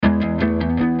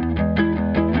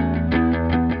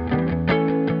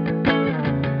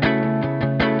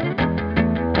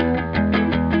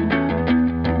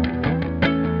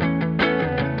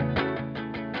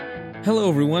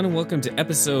everyone, and welcome to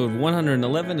episode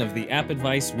 111 of the App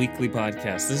Advice Weekly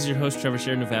Podcast. This is your host, Trevor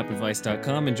Sheridan of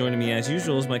AppAdvice.com, and joining me as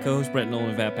usual is my co-host, Brett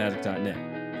Nolan of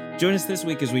AppAddict.net. Join us this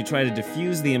week as we try to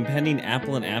defuse the impending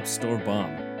Apple and App Store bomb.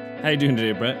 How you doing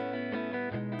today, Brett?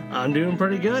 I'm doing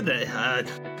pretty good.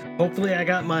 Hopefully I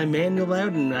got my manual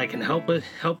out and I can help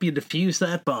you defuse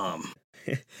that bomb.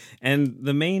 And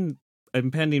the main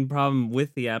impending problem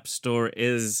with the App Store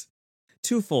is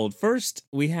twofold. First,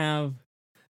 we have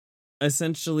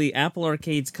essentially Apple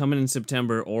Arcade's coming in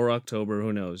September or October,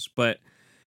 who knows. But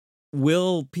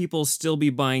will people still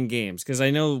be buying games? Because I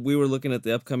know we were looking at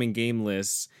the upcoming game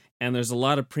lists, and there's a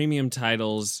lot of premium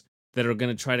titles that are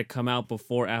going to try to come out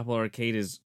before Apple Arcade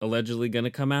is allegedly going to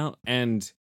come out.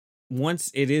 And once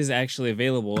it is actually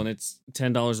available, and it's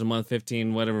 $10 a month,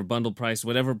 $15, whatever bundle price,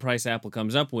 whatever price Apple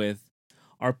comes up with,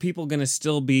 are people going to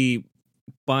still be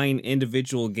buying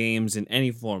individual games in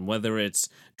any form, whether it's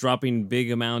dropping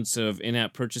big amounts of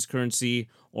in-app purchase currency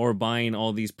or buying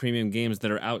all these premium games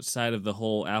that are outside of the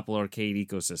whole Apple Arcade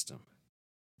ecosystem?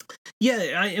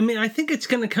 Yeah, I think it's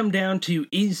going to come down to,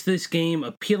 is this game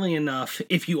appealing enough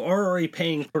if you are already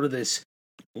paying for this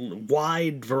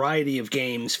wide variety of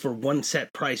games for one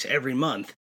set price every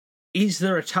month? Is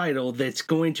there a title that's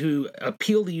going to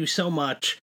appeal to you so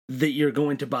much that you're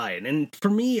going to buy it? And for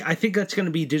me, I think that's going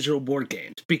to be digital board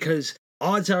games, because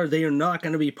odds are they are not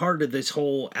going to be part of this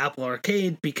whole Apple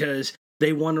Arcade because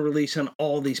they want to release on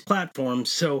all these platforms.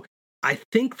 So I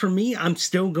think for me, I'm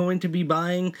still going to be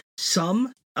buying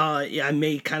some. I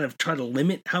may kind of try to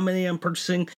limit how many I'm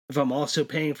purchasing if I'm also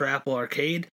paying for Apple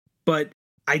Arcade, but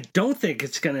I don't think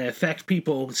it's going to affect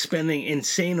people spending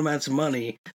insane amounts of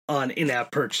money on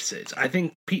in-app purchases. I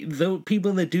think the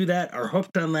people that do that are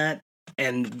hooked on that.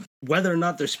 And whether or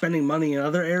not they're spending money in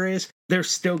other areas, they're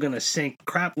still going to sink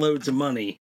crap loads of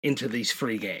money into these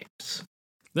free games.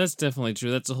 That's definitely true.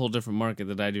 That's a whole different market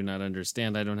that I do not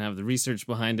understand. I don't have the research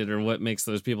behind it or what makes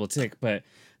those people tick, but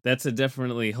that's a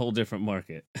definitely whole different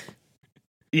market.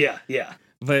 Yeah.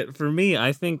 But for me,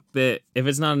 I think that if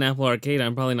it's not an Apple Arcade,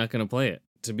 I'm probably not going to play it,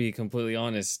 to be completely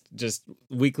honest. Just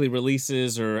weekly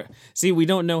releases or... See, we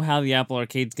don't know how the Apple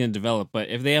Arcade's going to develop, but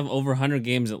if they have over 100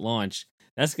 games at launch,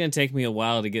 that's going to take me a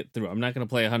while to get through. I'm not going to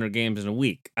play 100 games in a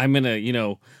week. I'm going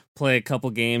to, play a couple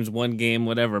games, one game,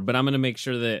 whatever. But I'm going to make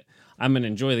sure that I'm going to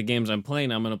enjoy the games I'm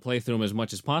playing. I'm going to play through them as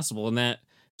much as possible. And that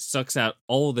sucks out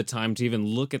all the time to even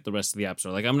look at the rest of the App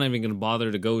Store. Like, I'm not even going to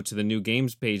bother to go to the new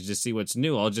games page to see what's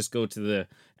new. I'll just go to the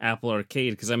Apple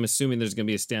Arcade because I'm assuming there's going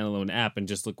to be a standalone app and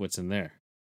just look what's in there.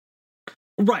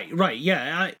 Right.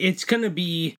 Yeah, it's going to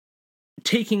be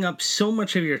taking up so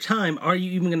much of your time. Are you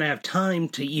even going to have time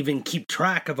to even keep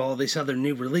track of all these other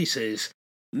new releases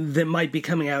that might be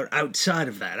coming out outside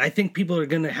of that? I think people are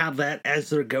going to have that as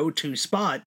their go-to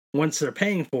spot once they're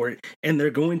paying for it, and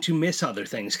they're going to miss other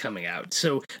things coming out.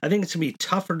 So I think it's going to be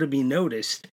tougher to be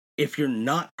noticed if you're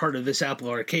not part of this Apple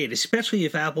Arcade, especially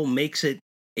if Apple makes it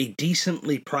a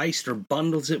decently priced or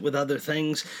bundles it with other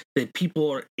things that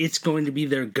it's going to be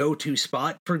their go-to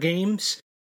spot for games.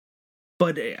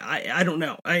 But I don't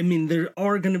know. I mean, there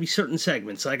are going to be certain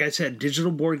segments, like I said,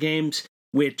 digital board games,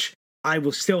 which I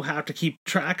will still have to keep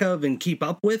track of and keep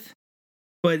up with.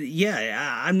 But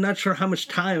yeah, I'm not sure how much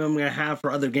time I'm going to have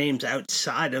for other games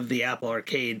outside of the Apple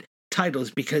Arcade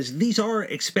titles, because these are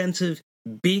expensive,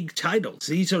 big titles.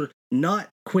 These are not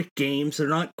quick games. They're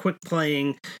not quick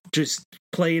playing, just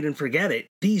play it and forget it.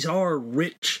 These are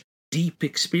rich, deep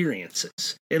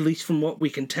experiences, at least from what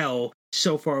we can tell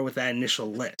so far with that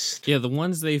initial list. Yeah, the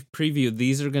ones they've previewed,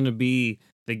 these are going to be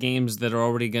the games that are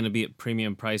already going to be at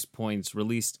premium price points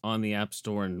released on the App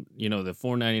Store. And, the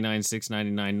 $4.99,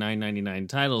 $6.99, $9.99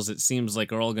 titles, it seems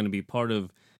like are all going to be part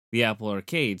of the Apple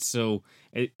Arcade. So,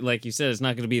 like you said, it's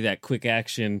not going to be that quick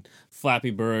action,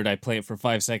 Flappy Bird, I play it for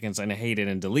 5 seconds and I hate it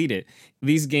and delete it.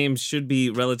 These games should be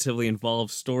relatively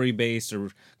involved, story-based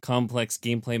or complex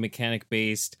gameplay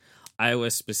mechanic-based,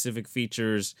 iOS-specific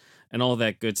features, and all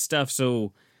that good stuff.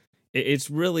 So it's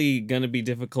really going to be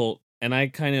difficult, and I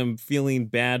kind of am feeling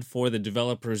bad for the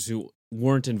developers who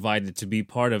weren't invited to be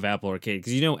part of Apple Arcade,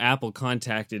 because Apple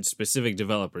contacted specific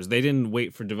developers. They didn't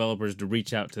wait for developers to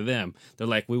reach out to them. They're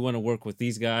like, we want to work with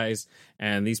these guys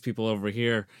and these people over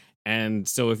here. And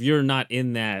so if you're not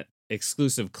in that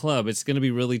exclusive club, it's going to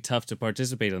be really tough to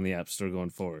participate on the App Store going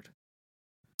forward.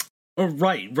 Oh,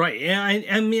 right. Yeah,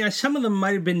 I mean, some of them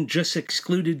might have been just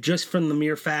excluded just from the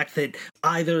mere fact that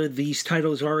either these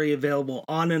titles are already available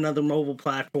on another mobile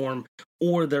platform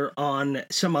or they're on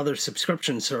some other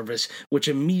subscription service, which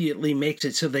immediately makes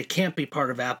it so they can't be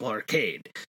part of Apple Arcade.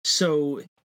 So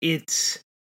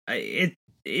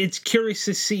it's curious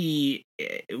to see,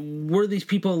 were these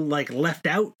people like left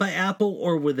out by Apple,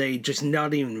 or were they just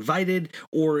not even invited,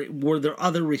 or were there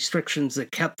other restrictions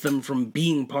that kept them from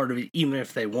being part of it even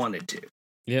if they wanted to?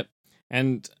 Yep.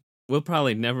 And we'll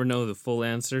probably never know the full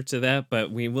answer to that,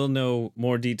 but we will know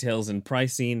more details in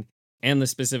pricing and the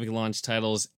specific launch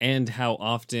titles and how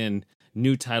often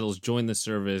new titles join the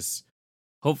service,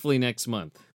 hopefully next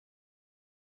month.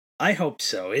 I hope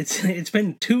so. It's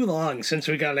been too long since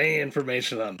we got any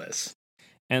information on this.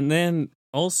 And then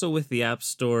also with the App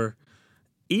Store,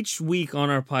 each week on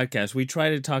our podcast, we try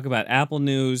to talk about Apple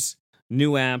news,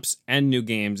 new apps, and new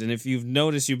games. And if you've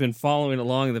noticed, you've been following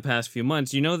along the past few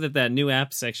months, you know that new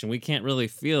app section we can't really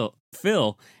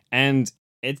fill, and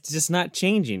it's just not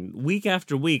changing. Week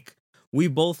after week, we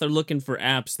both are looking for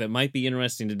apps that might be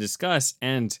interesting to discuss,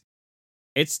 and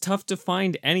it's tough to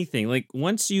find anything. Like,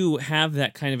 once you have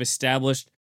that kind of established,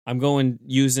 I'm going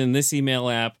using this email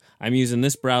app, I'm using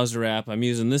this browser app, I'm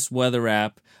using this weather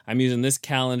app, I'm using this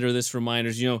calendar, this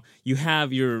reminders,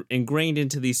 you're ingrained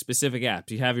into these specific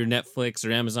apps. You have your Netflix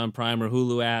or Amazon Prime or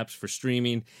Hulu apps for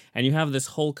streaming, and you have this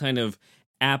whole kind of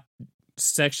app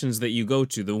sections that you go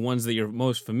to, the ones that you're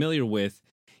most familiar with.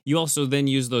 You also then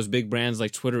use those big brands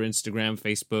like Twitter, Instagram,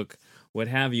 Facebook, what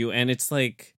have you, and it's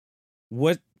like,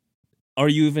 what are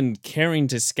you even caring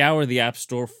to scour the App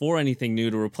Store for anything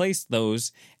new to replace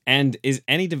those? And is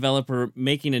any developer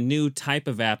making a new type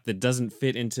of app that doesn't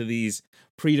fit into these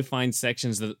predefined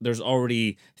sections that there's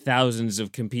already thousands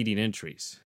of competing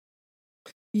entries?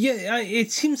 Yeah,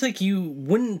 it seems like you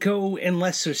wouldn't go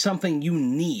unless there's something you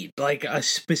need, like a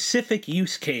specific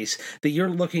use case that you're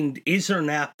looking, is there an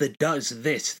app that does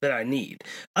this that I need?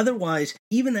 Otherwise,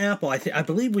 even Apple, I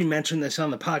believe we mentioned this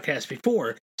on the podcast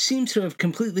before, seems to have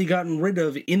completely gotten rid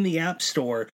of, in the App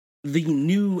Store, the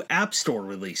new App Store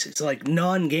releases, like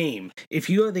non-game. If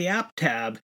you go to the App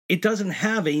tab, it doesn't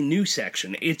have a new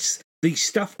section. It's the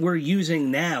stuff we're using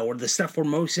now, or the stuff we're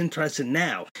most interested in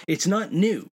now. It's not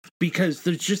new, because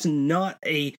there's just not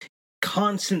a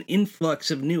constant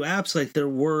influx of new apps like there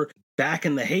were back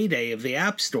in the heyday of the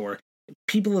App Store.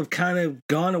 People have kind of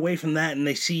gone away from that, and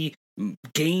they see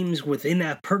games with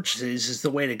in-app purchases is the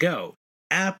way to go.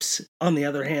 Apps, on the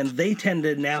other hand, they tend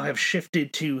to now have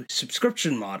shifted to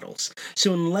subscription models.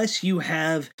 So unless you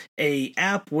have a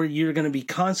app where you're going to be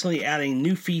constantly adding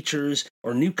new features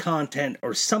or new content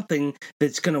or something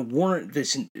that's going to warrant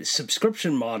this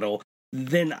subscription model,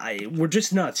 then we're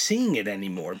just not seeing it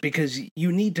anymore, because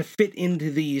you need to fit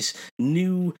into these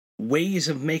new ways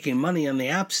of making money on the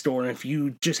App Store. And if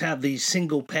you just have these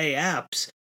single pay apps,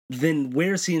 then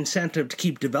where's the incentive to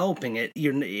keep developing it?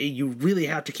 You really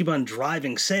have to keep on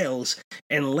driving sales,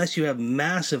 and unless you have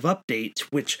massive updates,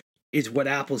 which is what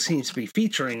Apple seems to be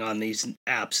featuring on these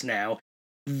apps now,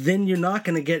 then you're not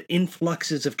going to get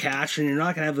influxes of cash, and you're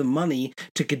not going to have the money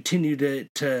to continue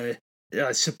to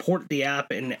support the app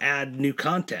and add new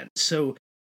content. So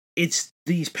it's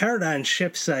these paradigm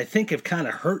shifts that I think have kind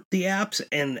of hurt the apps,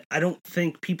 and I don't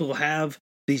think people have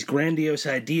these grandiose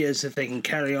ideas if they can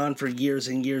carry on for years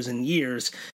and years and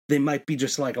years. They might be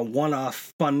just like a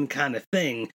one-off fun kind of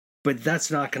thing, but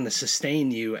that's not going to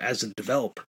sustain you as a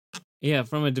developer. Yeah,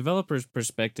 from a developer's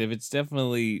perspective, it's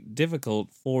definitely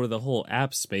difficult for the whole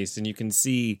app space, and you can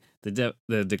see the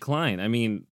decline. I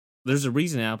mean, there's a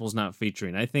reason Apple's not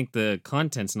featuring. I think the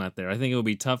content's not there. I think it would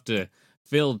be tough to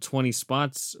fill 20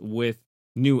 spots with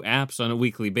new apps on a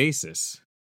weekly basis.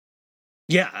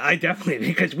 Yeah, I definitely,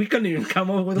 because we couldn't even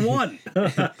come up with one.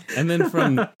 And then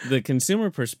from the consumer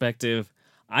perspective,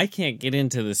 I can't get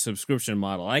into the subscription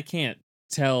model. I can't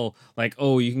tell, like,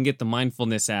 oh, you can get the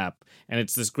mindfulness app, and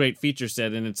it's this great feature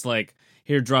set, and it's like,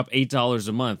 here, drop $8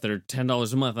 a month or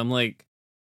 $10 a month. I'm like,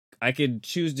 I could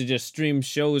choose to just stream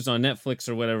shows on Netflix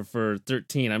or whatever for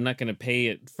 $13. I'm not going to pay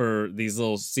it for these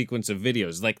little sequence of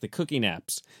videos. Like the cooking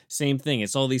apps, same thing.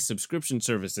 It's all these subscription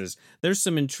services. There's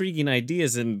some intriguing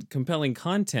ideas and compelling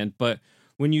content, but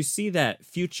when you see that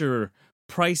future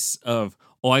price of,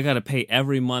 oh, I got to pay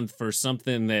every month for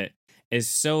something that is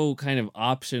so kind of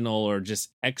optional or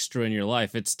just extra in your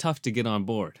life, it's tough to get on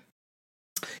board.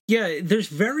 Yeah, there's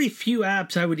very few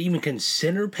apps I would even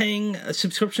consider paying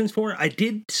subscriptions for. I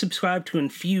did subscribe to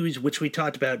Infuse, which we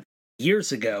talked about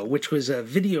years ago, which was a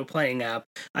video playing app.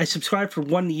 I subscribed for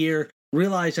 1 year,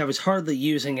 realized I was hardly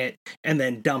using it, and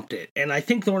then dumped it. And I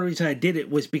think the only reason I did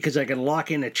it was because I could lock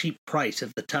in a cheap price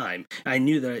at the time. I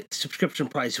knew the subscription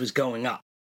price was going up.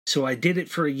 So I did it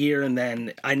for a year, and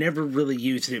then I never really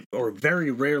used it, or very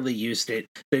rarely used it.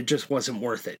 It just wasn't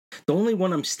worth it. The only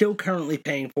one I'm still currently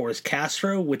paying for is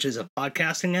Castro, which is a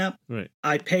podcasting app. Right.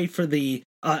 I pay for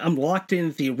I'm locked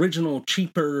in the original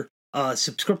cheaper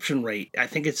subscription rate. I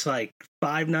think it's like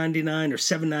 $5.99 or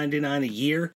 $7.99 a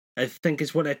year, I think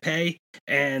is what I pay.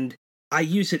 And I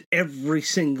use it every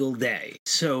single day.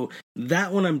 So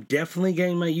that one I'm definitely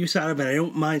getting my use out of, and I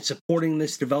don't mind supporting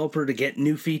this developer to get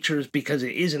new features because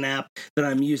it is an app that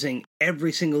I'm using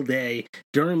every single day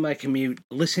during my commute,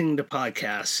 listening to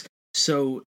podcasts.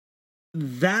 So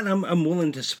that I'm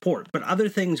willing to support. But other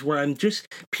things where I'm just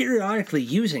periodically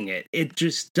using it, it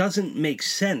just doesn't make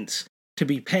sense to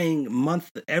be paying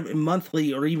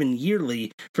monthly or even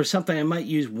yearly for something I might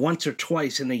use once or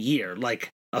twice in a year, like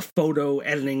a photo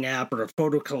editing app or a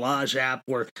photo collage app,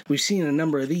 where we've seen a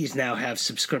number of these now have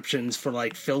subscriptions for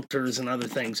like filters and other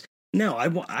things. No,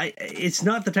 it's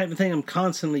not the type of thing I'm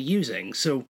constantly using.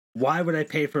 So why would I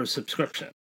pay for a subscription?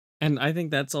 And I think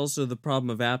that's also the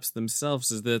problem of apps themselves,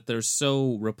 is that they're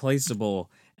so replaceable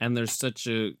and there's such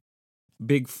a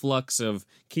big flux of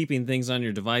keeping things on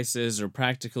your devices or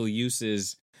practical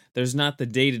uses. There's not the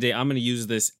day-to-day, I'm going to use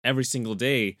this every single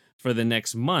day for the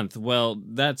next month. Well,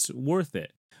 that's worth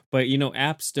it. But,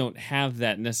 apps don't have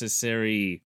that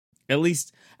necessary, at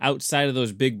least outside of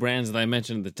those big brands that I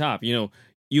mentioned at the top.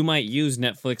 You might use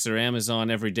Netflix or Amazon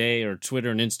every day, or Twitter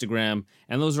and Instagram,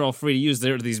 and those are all free to use.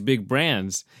 They're these big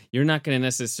brands. You're not going to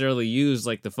necessarily use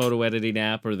like the photo editing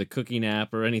app or the cooking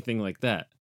app or anything like that.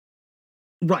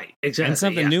 Right, exactly. And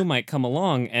something new might come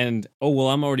along and,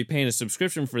 I'm already paying a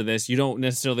subscription for this. You don't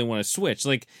necessarily want to switch.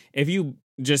 Like, if you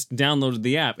just downloaded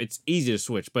the app, it's easy to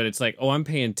switch, but it's like, I'm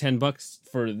paying $10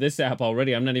 for this app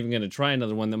already. I'm not even going to try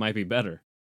another one that might be better.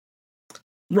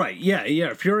 Right, yeah.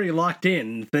 If you're already locked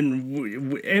in,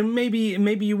 then and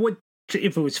maybe you would,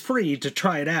 if it was free, to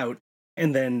try it out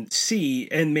and then see,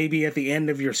 and maybe at the end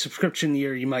of your subscription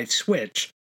year you might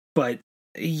switch. But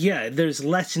yeah, there's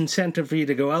less incentive for you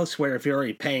to go elsewhere if you're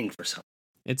already paying for something.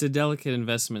 It's a delicate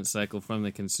investment cycle from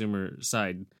the consumer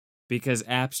side, because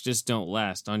apps just don't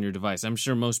last on your device. I'm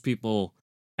sure most people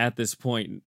at this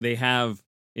point, they have,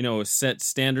 set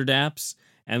standard apps,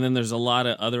 and then there's a lot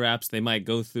of other apps they might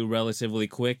go through relatively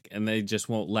quick and they just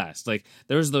won't last. Like,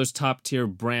 there's those top tier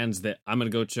brands that I'm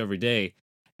going to go to every day,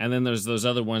 and then there's those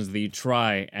other ones that you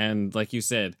try, and like you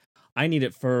said, I need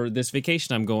it for this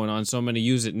vacation I'm going on, so I'm going to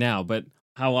use it now, but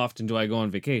how often do I go on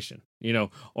vacation?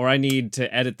 Or I need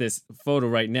to edit this photo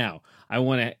right now. I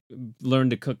want to learn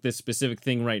to cook this specific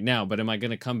thing right now, but am I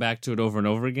going to come back to it over and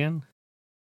over again?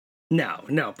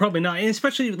 No, probably not. And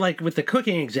especially like with the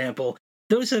cooking example,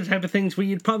 those are the type of things where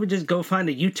you'd probably just go find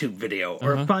a YouTube video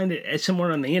or find it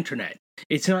somewhere on the internet.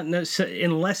 It's not necessarily,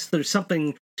 unless there's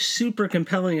something super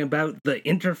compelling about the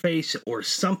interface or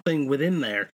something within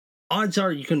there, odds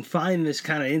are you can find this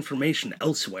kind of information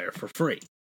elsewhere for free.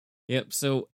 Yep,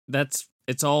 so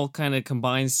it's all kind of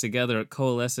combines together, it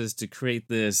coalesces to create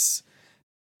this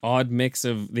odd mix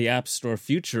of the App Store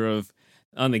future of,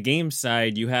 on the game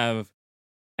side, you have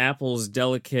Apple's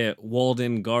delicate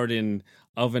walled-in garden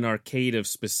of an arcade of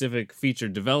specific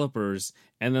featured developers,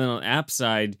 and then on the app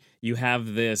side, you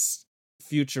have this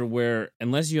future where,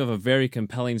 unless you have a very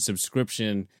compelling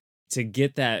subscription to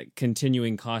get that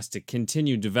continuing cost to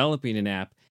continue developing an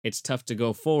app, it's tough to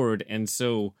go forward. And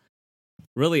so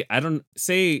really, I don't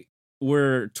say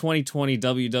we're 2020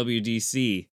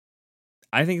 WWDC.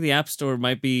 I think the App Store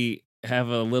might have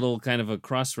a little kind of a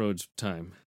crossroads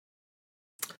time.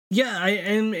 Yeah,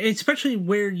 and especially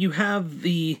where you have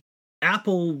the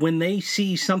Apple, when they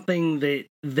see something that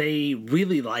they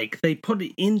really like, they put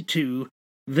it into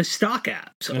the stock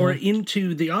apps or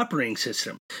into the operating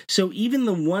system. So even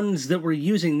the ones that we're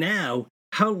using now,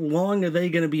 how long are they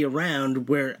going to be around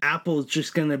where Apple's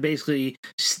just going to basically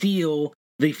steal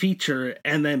the feature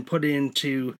and then put it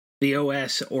into the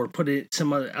OS or put it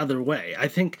some other way? I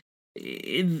think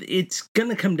it's going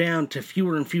to come down to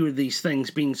fewer and fewer of these things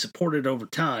being supported over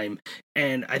time.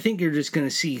 And I think you're just going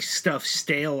to see stuff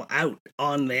stale out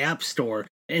on the App Store,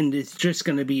 and it's just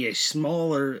going to be a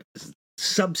smaller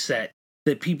subset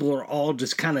that people are all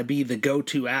just kind of be the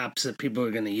go-to apps that people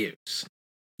are going to use.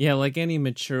 Yeah, like any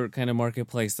mature kind of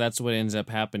marketplace, that's what ends up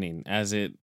happening. As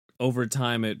over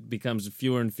time, it becomes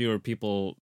fewer and fewer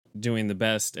people doing the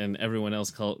best, and everyone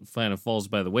else kind of falls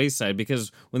by the wayside.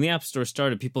 Because when the App Store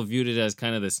started, people viewed it as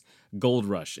kind of this gold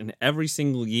rush, and every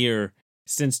single year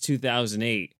since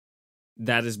 2008,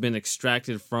 that has been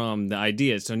extracted from the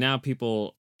idea. So now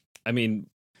people,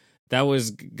 that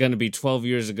was going to be 12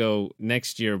 years ago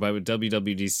next year by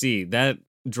WWDC. That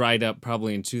dried up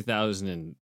probably in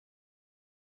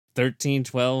 2013,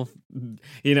 12.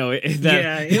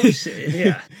 It was,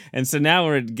 yeah. And so now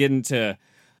we're getting to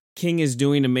King is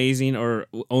doing amazing, or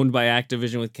owned by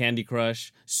Activision with Candy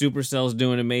Crush. Supercell's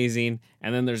doing amazing,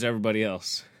 and then there's everybody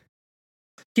else.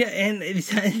 Yeah, and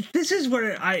this is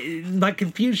where my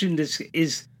confusion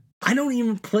is I don't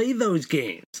even play those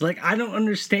games. Like, I don't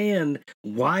understand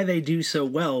why they do so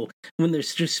well when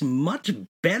there's just much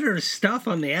better stuff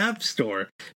on the App Store.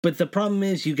 But the problem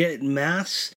is you get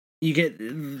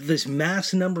this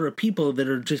mass number of people that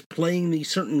are just playing these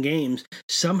certain games,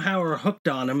 somehow are hooked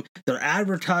on them. They're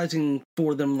advertising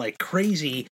for them like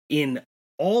crazy in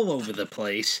all over the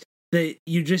place, that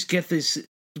you just get this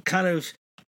kind of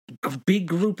big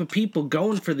group of people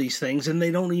going for these things, and they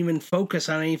don't even focus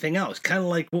on anything else. Kind of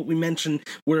like what we mentioned,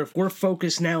 where if we're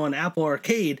focused now on Apple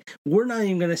Arcade, we're not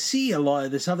even going to see a lot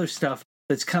of this other stuff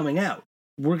that's coming out.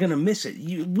 We're going to miss it.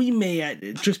 We may,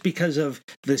 just because of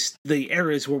the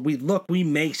areas where we look, we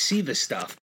may see the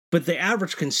stuff. But the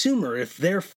average consumer, if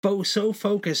they're so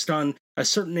focused on a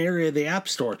certain area of the App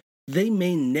Store, they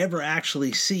may never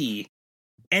actually see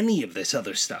any of this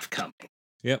other stuff coming.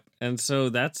 Yep. And so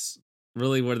that's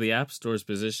really where the App Store is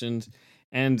positioned.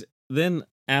 And then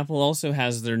Apple also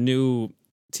has their new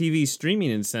TV streaming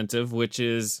incentive, which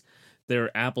is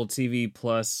their Apple TV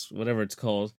Plus, whatever it's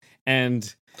called.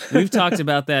 And we've talked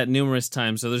about that numerous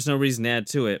times, so there's no reason to add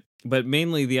to it. But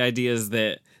mainly the idea is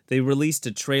that they released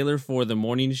a trailer for the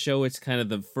morning show. It's kind of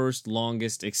the first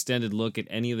longest extended look at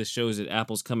any of the shows at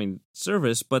Apple's coming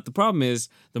service. But the problem is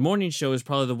the morning show is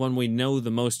probably the one we know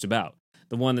the most about.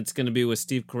 The one that's going to be with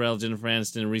Steve Carell, Jennifer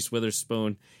Aniston, and Reese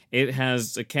Witherspoon. It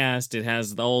has a cast, it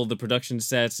has all the production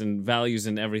sets and values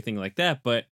and everything like that,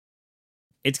 but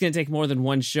it's going to take more than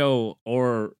one show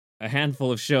or a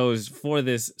handful of shows for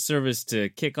this service to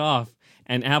kick off,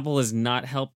 and Apple has not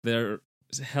helped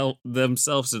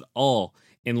themselves at all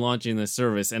in launching this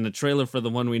service, and the trailer for the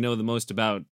one we know the most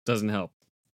about doesn't help.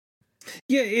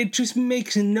 Yeah, it just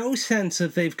makes no sense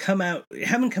that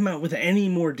haven't come out with any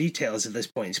more details at this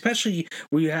point, especially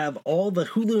where you have all the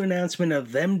Hulu announcement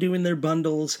of them doing their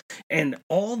bundles and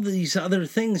all these other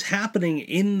things happening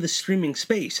in the streaming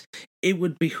space. It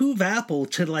would behoove Apple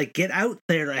to get out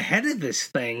there ahead of this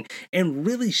thing and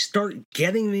really start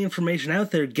getting the information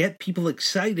out there, get people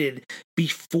excited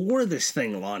before this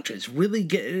thing launches. Really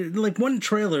get, one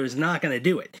trailer is not going to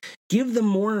do it. Give them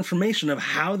more information of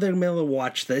how they're going to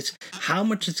watch this, how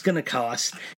much it's going to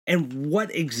cost, and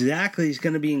what exactly is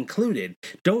going to be included.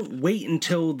 Don't wait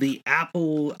until the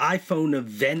Apple iPhone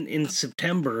event in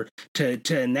September to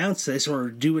announce this, or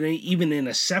do it even in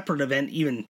a separate event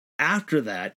even after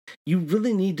that. You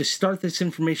really need to start this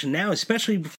information now,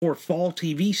 especially before fall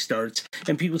TV starts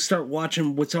and people start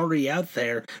watching what's already out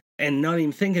there and not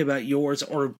even thinking about yours,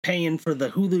 or paying for the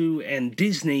Hulu and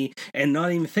Disney and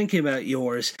not even thinking about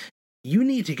yours. You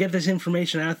need to get this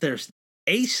information out there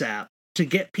ASAP to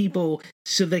get people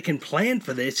so they can plan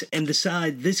for this and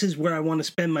decide this is where I want to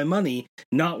spend my money,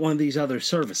 not one of these other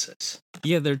services.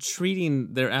 Yeah, they're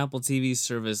treating their Apple TV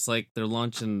service like they're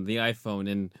launching the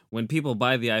iPhone, and when people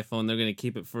buy the iPhone, they're going to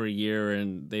keep it for a year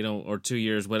and they don't, or 2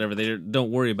 years, whatever. They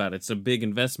don't worry about it. It's a big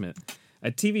investment.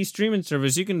 A TV streaming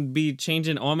service, you can be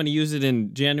changing, I'm going to use it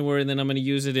in January, and then I'm going to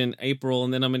use it in April,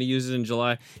 and then I'm going to use it in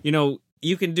July.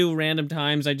 You can do random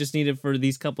times. I just need it for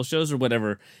these couple shows or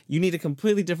whatever. You need a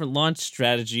completely different launch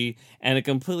strategy and a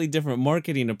completely different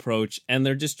marketing approach, and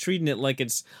they're just treating it like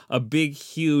it's a big,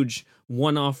 huge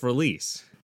one-off release.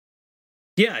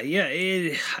 Yeah.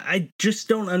 I just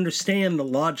don't understand the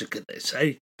logic of this.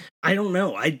 I don't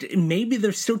know. Maybe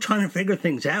they're still trying to figure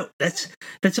things out. That's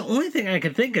the only thing I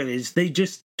can think of, is they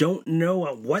just don't know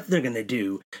what they're going to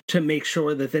do to make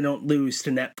sure that they don't lose to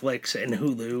Netflix and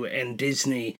Hulu and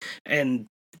Disney. And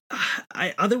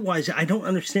otherwise, I don't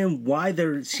understand why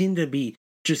they seem to be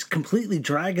just completely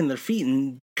dragging their feet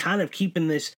and kind of keeping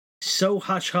this so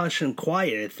hush-hush and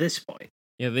quiet at this point.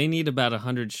 Yeah, they need about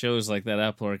 100 shows like that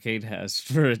Apple Arcade has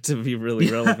for it to be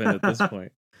really relevant at this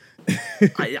point.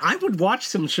 I would watch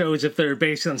some shows if they're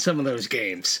based on some of those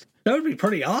games. That would be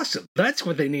pretty awesome. That's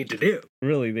what they need to do.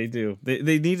 Really, they do.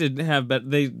 They need to have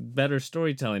better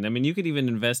storytelling. I mean, you could even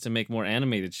invest and make more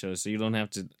animated shows so you don't have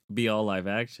to be all live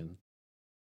action.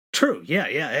 True.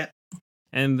 Yeah.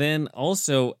 And then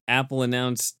also, Apple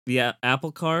announced the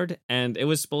Apple Card, and it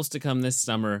was supposed to come this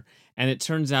summer. And it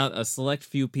turns out a select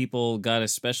few people got a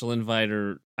special invite,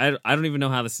 or I don't even know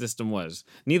how the system was.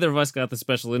 Neither of us got the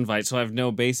special invite, so I have no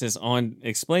basis on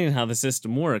explaining how the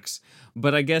system works.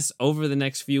 But I guess over the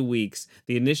next few weeks,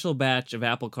 the initial batch of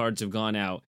Apple Cards have gone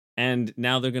out, and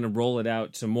now they're going to roll it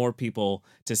out to more people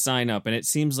to sign up. And it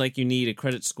seems like you need a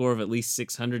credit score of at least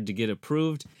 600 to get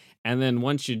approved. And then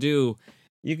once you do,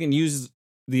 you can use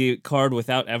the card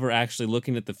without ever actually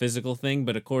looking at the physical thing,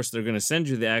 but of course they're going to send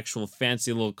you the actual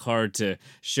fancy little card to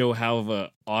show how of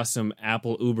a awesome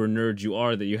Apple Uber nerd you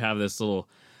are, that you have this little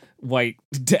white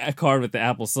card with the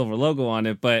Apple Silver logo on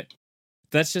it, but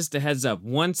that's just a heads up.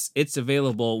 Once it's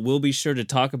available, we'll be sure to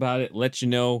talk about it, let you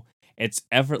know. It's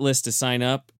effortless to sign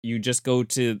up. You just go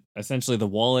to essentially the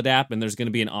wallet app, and there's going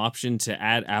to be an option to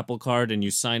add Apple Card, and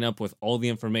you sign up with all the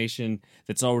information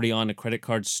that's already on a credit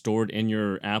card stored in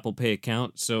your Apple Pay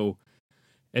account. So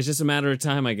it's just a matter of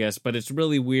time, I guess. But it's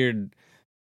really weird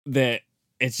that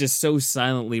it's just so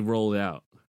silently rolled out.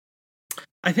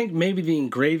 I think maybe the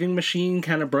engraving machine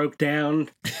kind of broke down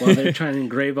while they're trying to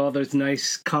engrave all those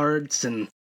nice cards, and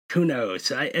who knows?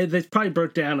 They probably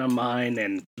broke down on mine,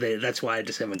 and that's why I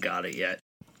just haven't got it yet.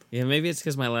 Yeah, maybe it's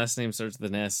because my last name starts with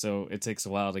an S, so it takes a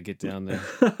while to get down there.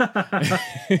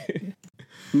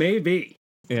 Maybe.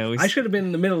 Yeah, I should have been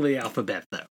in the middle of the alphabet,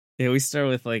 though. Yeah, we start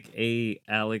with like A,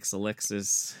 Alex,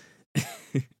 Alexis.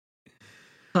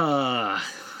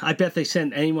 I bet they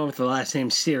sent anyone with the last name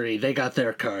Siri. They got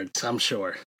their cards, I'm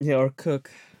sure. Yeah, or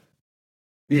Cook.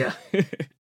 Yeah.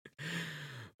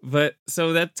 But so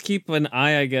let's keep an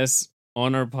eye, I guess,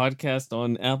 on our podcast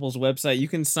on Apple's website. You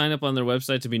can sign up on their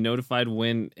website to be notified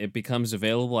when it becomes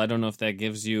available. I don't know if that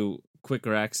gives you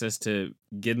quicker access to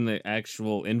getting the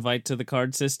actual invite to the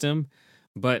card system,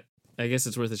 but I guess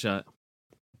it's worth a shot.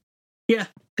 Yeah,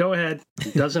 go ahead.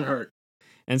 It doesn't hurt.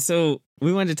 And so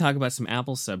we wanted to talk about some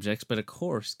Apple subjects, but of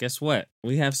course, guess what?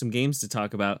 We have some games to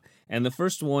talk about. And the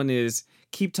first one is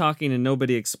Keep Talking and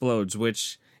Nobody Explodes,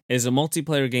 which is a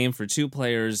multiplayer game for 2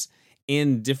 players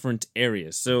in different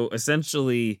areas. So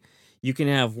essentially, you can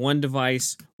have one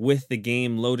device with the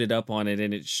game loaded up on it,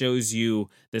 and it shows you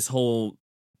this whole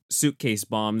suitcase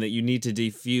bomb that you need to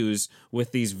defuse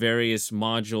with these various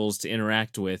modules to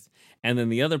interact with. And then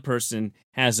the other person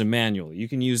has a manual. You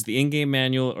can use the in-game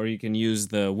manual or you can use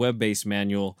the web-based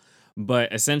manual,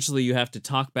 but essentially you have to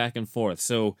talk back and forth.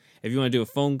 So if you want to do a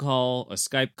phone call, a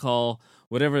Skype call,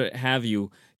 whatever have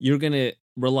you, you're going to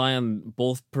rely on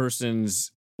both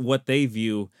persons, what they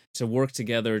view, to work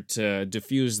together to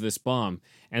defuse this bomb.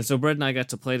 And so Brett and I got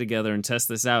to play together and test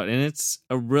this out, and it's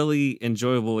a really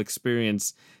enjoyable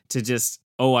experience to just,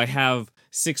 I have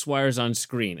 6 wires on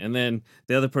screen, and then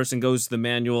the other person goes to the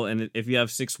manual, and if you have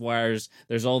 6 wires,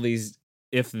 there's all these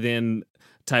if-then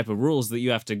type of rules that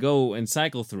you have to go and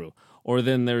cycle through. Or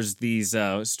then there's these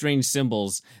strange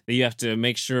symbols that you have to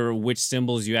make sure which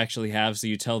symbols you actually have, so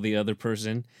you tell the other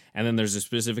person. And then there's a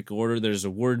specific order. There's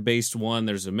a word-based one.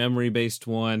 There's a memory-based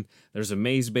one. There's a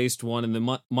maze-based one. And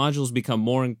the modules become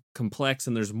more complex,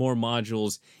 and there's more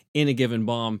modules in a given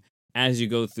bomb as you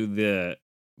go through the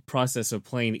process of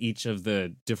playing each of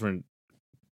the different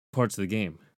parts of the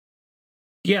game.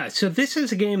 Yeah, so this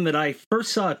is a game that I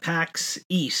first saw at PAX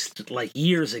East like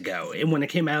years ago, and when it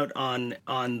came out on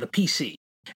the PC.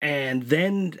 And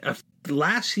then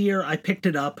last year I picked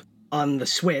it up on the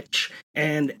Switch,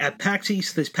 and at PAX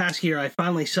East this past year I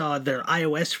finally saw their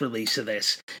iOS release of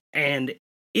this, and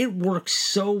it works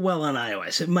so well on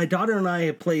iOS. My daughter and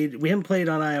I we haven't played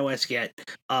on iOS yet,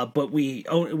 but we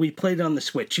played on the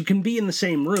Switch. You can be in the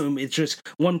same room, it's just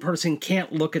one person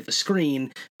can't look at the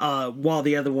screen while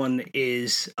the other one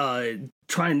is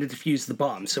trying to defuse the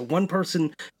bomb. So one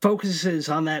person focuses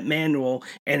on that manual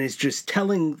and is just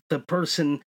telling the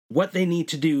person what they need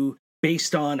to do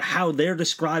based on how they're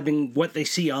describing what they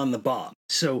see on the bomb.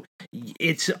 So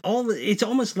it's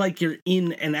almost like you're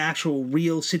in an actual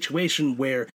real situation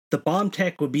where the bomb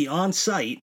tech would be on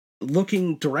site,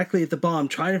 looking directly at the bomb,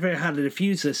 trying to figure out how to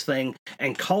defuse this thing,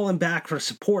 and calling back for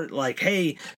support like,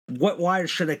 hey, what wires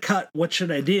should I cut? What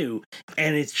should I do?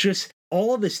 And it's just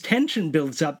all this tension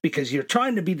builds up because you're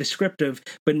trying to be descriptive,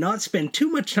 but not spend too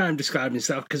much time describing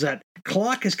stuff because that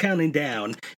clock is counting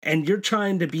down, and you're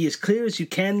trying to be as clear as you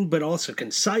can, but also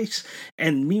concise.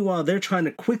 And meanwhile, they're trying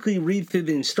to quickly read through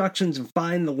the instructions and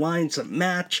find the lines that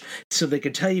match so they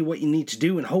can tell you what you need to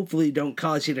do and hopefully don't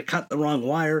cause you to cut the wrong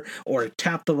wire or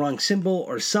tap the wrong symbol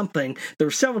or something. There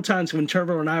were several times when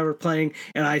Trevor and I were playing,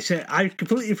 and I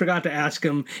completely forgot to ask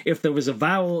him if there was a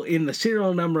vowel in the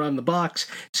serial number on the box,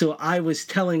 so I was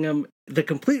telling him the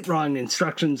complete wrong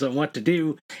instructions on what to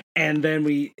do, and then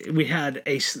we had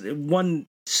one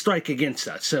strike against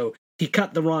us. So he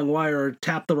cut the wrong wire or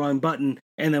tapped the wrong button,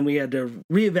 and then we had to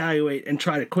reevaluate and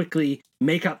try to quickly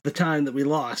make up the time that we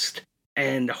lost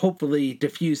and hopefully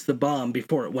defuse the bomb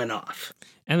before it went off.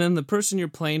 And then the person you're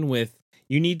playing with,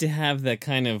 you need to have that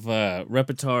kind of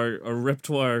repertoire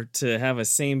to have a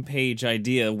same page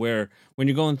idea where when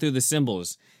you're going through the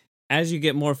symbols, as you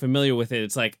get more familiar with it,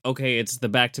 it's like, okay, it's the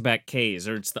back-to-back Ks,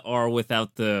 or it's the R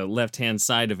without the left-hand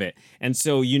side of it. And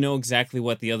so you know exactly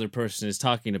what the other person is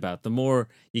talking about. The more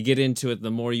you get into it,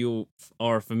 the more you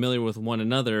are familiar with one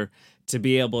another to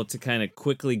be able to kind of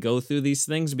quickly go through these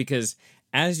things, because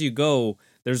as you go,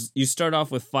 you start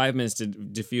off with 5 minutes to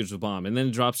defuse a bomb, and then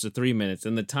it drops to 3 minutes,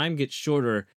 and the time gets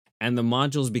shorter, and the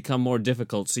modules become more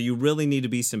difficult. So you really need to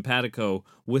be simpatico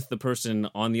with the person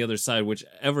on the other side,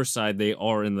 whichever side they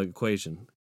are in the equation.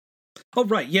 Oh,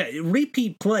 right, yeah.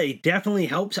 Repeat play definitely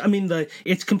helps. I mean,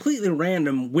 it's completely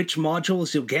random which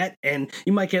modules you'll get, and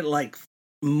you might get, like,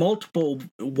 multiple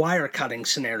wire cutting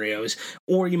scenarios,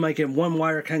 or you might get one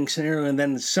wire cutting scenario and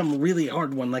then some really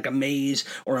hard one, like a maze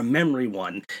or a memory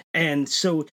one. And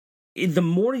so the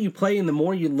more you play and the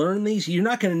more you learn these, you're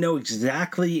not going to know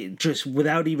exactly, just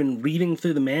without even reading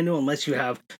through the manual, unless you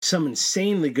have some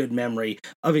insanely good memory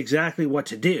of exactly what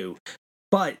to do.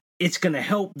 But it's going to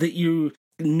help that you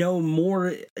know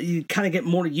more, you kind of get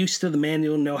more used to the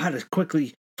manual, know how to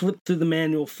quickly flip through the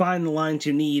manual, find the lines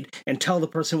you need, and tell the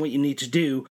person what you need to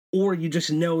do, or you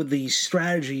just know these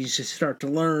strategies to start to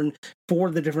learn for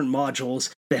the different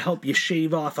modules that help you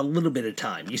shave off a little bit of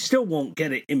time. You still won't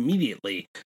get it immediately,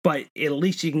 but at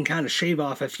least you can kind of shave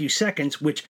off a few seconds,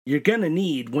 which you're going to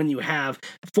need when you have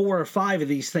 4 or 5 of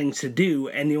these things to do,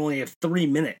 and you only have 3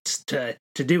 minutes to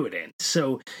do it in.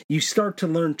 So you start to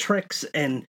learn tricks,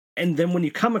 and then when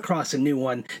you come across a new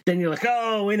one, then you're like,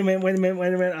 oh, wait a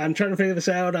minute, I'm trying to figure this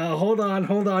out, hold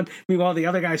on. Meanwhile, the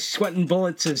other guy's sweating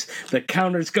bullets as the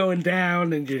counter's going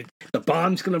down, and the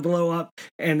bomb's going to blow up,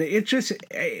 and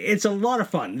it's a lot of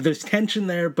fun. There's tension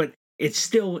there, but it's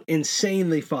still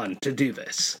insanely fun to do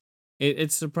this.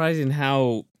 It's surprising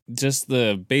how just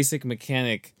the basic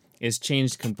mechanic is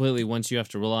changed completely once you have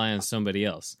to rely on somebody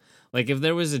else. Like, if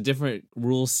there was a different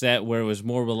rule set where it was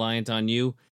more reliant on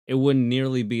you, it wouldn't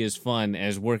nearly be as fun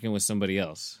as working with somebody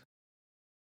else.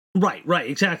 Right,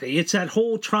 exactly. It's that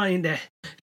whole trying to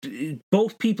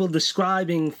both people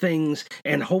describing things,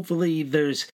 and hopefully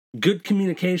there's good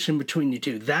communication between you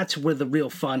two. That's where the real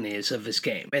fun is of this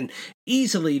game. And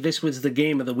easily this was the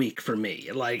game of the week for me.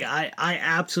 Like, I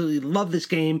absolutely love this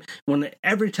game.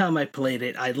 Every time I played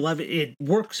it, I love it. It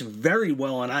works very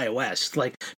well on iOS.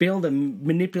 Like, being able to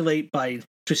manipulate by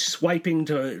just swiping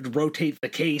to rotate the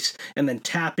case, and then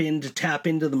tap into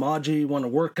the module you want to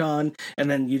work on,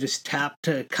 and then you just tap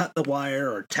to cut the wire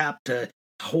or tap to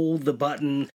hold the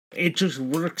button. It just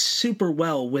works super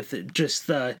well with just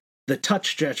the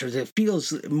touch gestures. It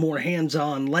feels more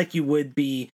hands-on, like you would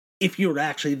be if you were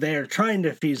actually there trying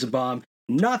to defuse a bomb.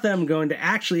 Not that I'm going to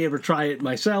actually ever try it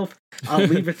myself. I'll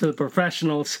leave it to the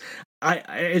professionals.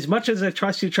 As much as I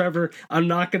trust you, Trevor, I'm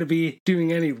not going to be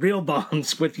doing any real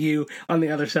bombs with you on the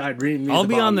other side reading me. I'll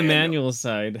be on the manual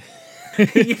side.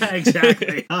 Yeah,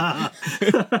 exactly.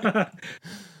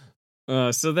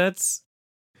 So that's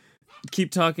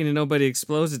Keep Talking and Nobody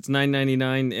Explodes. It's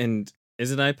 $9.99, and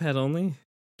is it iPad only?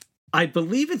 I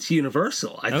believe it's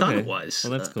universal. I thought it was.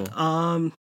 Well, that's cool.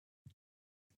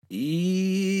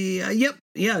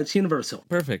 Yeah, it's universal.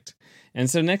 Perfect. And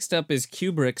so next up is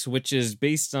Kubrick's, which is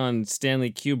based on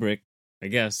Stanley Kubrick, I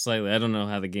guess, slightly. I don't know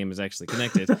how the game is actually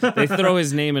connected. They throw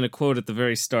his name in a quote at the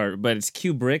very start, but it's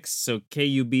Kubrix, so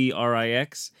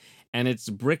Kubrix, and it's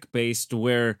brick-based,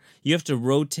 where you have to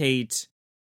rotate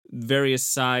various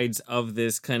sides of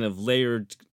this kind of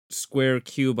layered square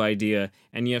cube idea,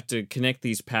 and you have to connect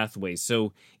these pathways.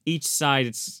 So each side,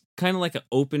 it's kind of like an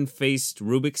open-faced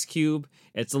Rubik's Cube.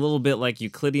 It's a little bit like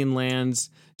Euclidean lands,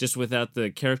 just without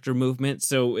the character movement.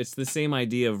 So it's the same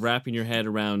idea of wrapping your head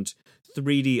around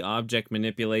 3D object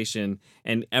manipulation,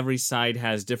 and every side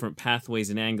has different pathways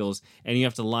and angles, and you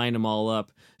have to line them all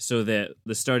up so that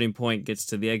the starting point gets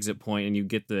to the exit point, and you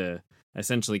get the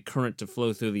essentially current to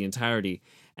flow through the entirety.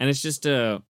 And it's just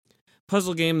a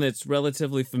puzzle game that's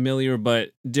relatively familiar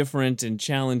but different and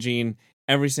challenging.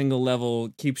 Every single level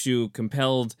keeps you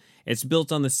compelled. It's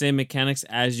built on the same mechanics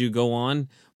as you go on,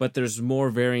 but there's more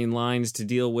varying lines to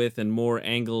deal with and more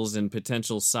angles and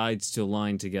potential sides to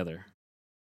align together.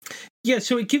 Yeah,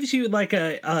 so it gives you like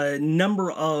a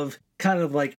number of kind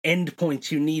of like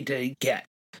endpoints you need to get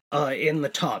in the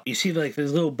top. You see like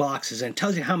these little boxes, and it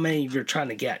tells you how many you're trying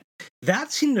to get.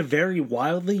 That seemed to vary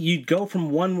wildly. You'd go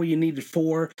from one where you needed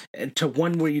 4 to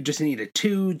one where you just needed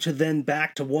 2 to then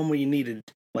back to one where you needed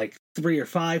like 3 or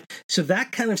 5. So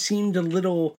that kind of seemed a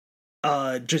little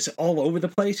just all over the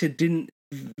place.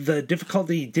 The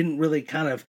difficulty didn't really kind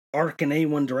of arc in any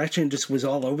one direction, just was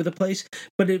all over the place.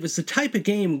 But it was the type of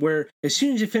game where as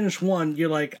soon as you finish one, you're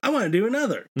like, I want to do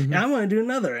another. Mm-hmm. And I want to do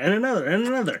another and another and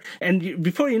another. And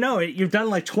before you know it, you've done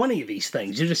like 20 of these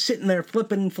things. You're just sitting there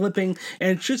flipping,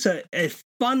 and it's just a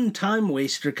fun time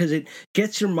waster because it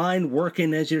gets your mind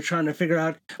working as you're trying to figure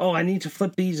out, oh, I need to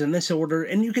flip these in this order.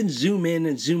 And you can zoom in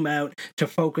and zoom out to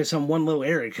focus on one little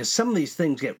area because some of these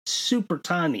things get super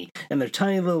tiny and they're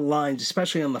tiny little lines,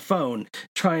 especially on the phone,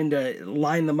 trying to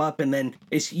line them up. And then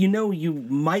you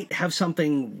might have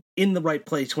something in the right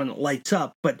place when it lights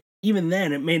up, but even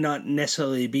then it may not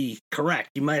necessarily be correct.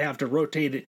 You might have to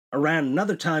rotate it around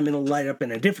another time and it'll light up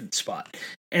in a different spot.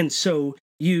 And so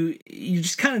you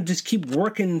just kind of just keep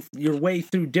working your way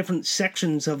through different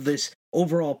sections of this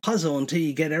overall puzzle until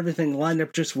you get everything lined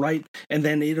up just right, and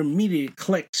then it immediately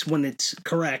clicks when it's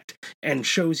correct and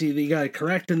shows you that you got it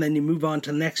correct, and then you move on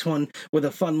to the next one with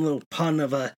a fun little pun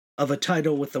of a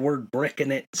title with the word brick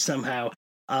in it somehow.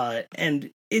 And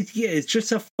it's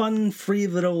just a fun, free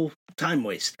little time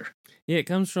waster. Yeah, it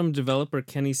comes from developer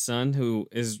Kenny Sun, who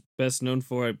is best known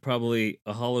for probably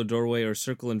A Hollow Doorway or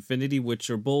Circle Infinity, which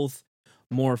are both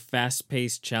more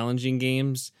fast-paced, challenging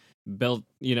games built,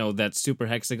 that Super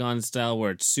Hexagon style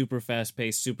where it's super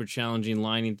fast-paced, super challenging,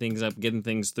 lining things up, getting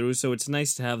things through. So it's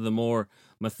nice to have the more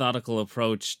methodical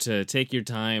approach to take your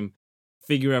time,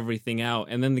 figure everything out,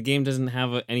 and then the game doesn't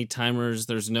have any timers.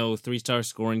 There's no 3-star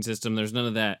scoring system. There's none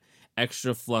of that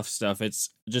extra fluff stuff. It's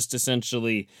just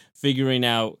essentially figuring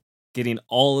out, getting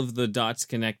all of the dots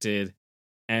connected,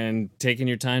 and taking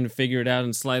your time to figure it out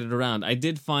and slide it around. I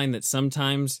did find that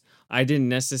sometimes I didn't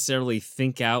necessarily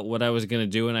think out what I was going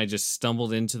to do and I just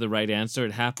stumbled into the right answer.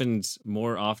 It happened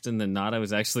more often than not. I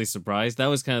was actually surprised. That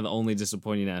was kind of the only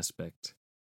disappointing aspect.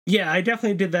 Yeah, I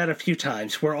definitely did that a few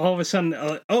times where all of a sudden,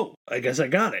 I guess I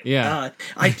got it. Yeah.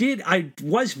 I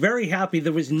was very happy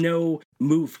there was no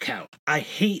move count. I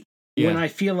hate when I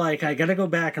feel like I got to go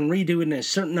back and redo it in a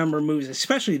certain number of moves,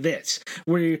 especially this,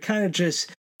 where you're kind of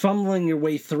just fumbling your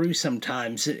way through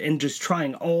sometimes and just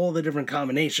trying all the different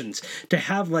combinations. To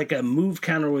have like a move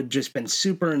counter would just been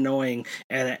super annoying,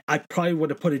 and I probably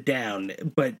would have put it down.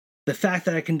 But the fact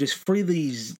that I can just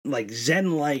freely, like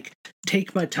Zen-like,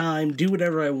 take my time, do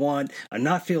whatever I want, and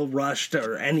not feel rushed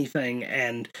or anything,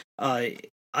 and I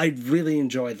really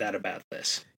enjoyed that about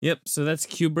this. Yep, so that's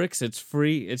Kubrick's. It's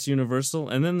free, it's universal.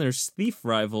 And then there's Thief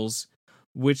Rivals,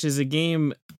 which is a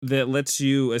game that lets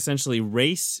you essentially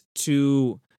race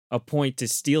to a point to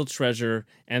steal treasure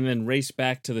and then race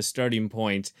back to the starting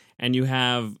point. And you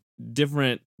have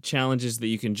different challenges that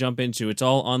you can jump into. It's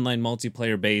all online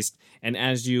multiplayer based. And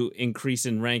as you increase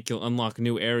in rank, you'll unlock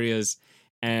new areas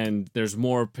and there's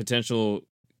more potential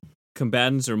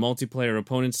combatants or multiplayer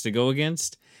opponents to go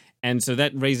against. And so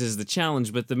that raises the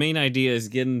challenge. But the main idea is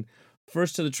getting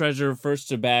first to the treasure, first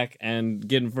to back, and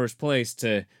get in first place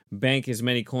to bank as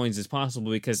many coins as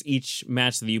possible, because each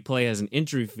match that you play has an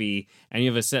entry fee, and you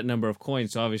have a set number of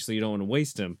coins, so obviously you don't want to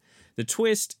waste them. The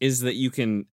twist is that you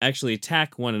can actually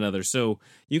attack one another, so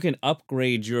you can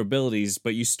upgrade your abilities,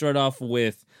 but you start off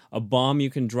with a bomb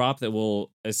you can drop that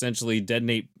will essentially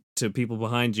detonate to people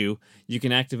behind you. You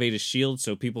can activate a shield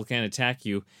so people can't attack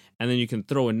you, and then you can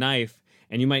throw a knife,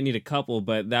 and you might need a couple,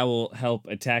 but that will help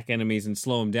attack enemies and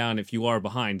slow them down if you are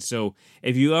behind. So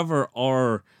if you ever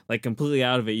are like completely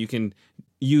out of it, you can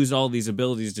use all these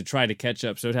abilities to try to catch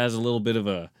up. So it has a little bit of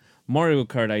a Mario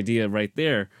Kart idea right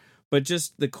there. But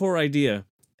just the core idea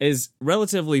is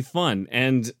relatively fun,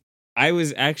 and I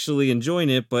was actually enjoying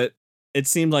it, but it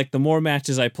seemed like the more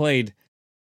matches I played,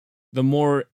 the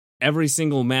more every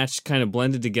single match kind of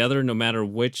blended together, no matter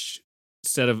which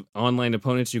set of online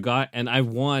opponents you got, and I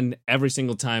won every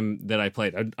single time that I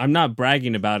played. I'm not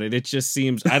bragging about it. It just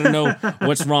seems, I don't know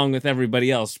what's wrong with everybody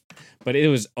else, but it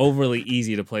was overly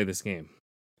easy to play this game.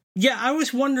 Yeah, I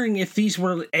was wondering if these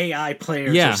were AI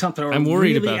players or something, or I'm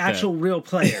worried really about actual that. Real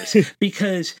players,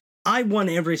 because I won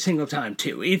every single time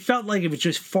too. It felt like it was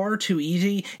just far too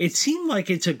easy. It seemed like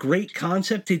it's a great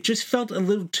concept. It just felt a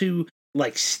little too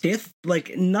like stiff.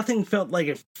 Like nothing felt like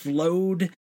it flowed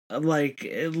like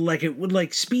it would,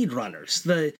 like Speedrunners,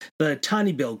 the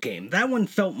Tiny Build game. That one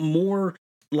felt more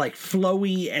like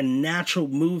flowy and natural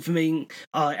moving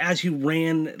as you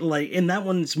ran, like, and that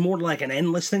one's more like an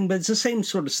endless thing, but it's the same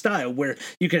sort of style where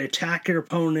you can attack your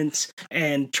opponents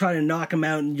and try to knock them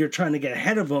out, and you're trying to get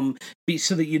ahead of them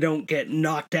so that you don't get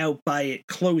knocked out by it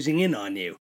closing in on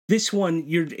you. This one,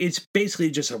 it's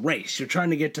basically just a race. You're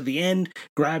trying to get to the end,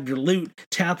 grab your loot,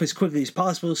 tap as quickly as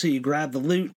possible so you grab the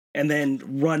loot, and then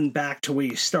run back to where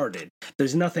you started.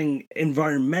 There's nothing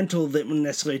environmental that would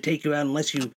necessarily take you out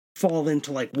unless you fall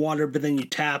into like water, but then you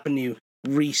tap and you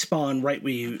respawn right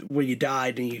where you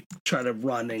died, and you try to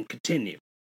run and continue.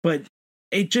 But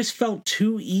it just felt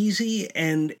too easy,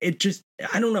 and it just,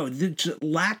 I don't know, it just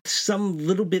lacked some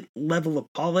little bit level of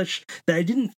polish that I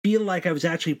didn't feel like I was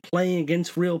actually playing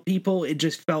against real people. It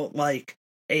just felt like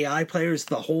AI players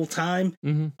the whole time.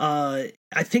 Mm-hmm.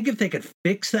 I think if they could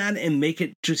fix that and make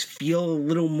it just feel a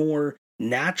little more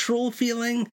natural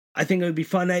feeling, I think it would be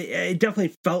fun. I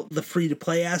definitely felt the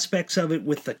free-to-play aspects of it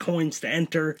with the coins to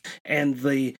enter and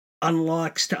the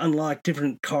unlocks to unlock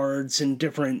different cards and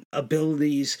different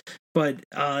abilities, but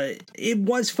it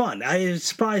was fun. I was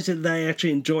surprised that I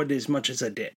actually enjoyed it as much as I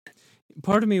did.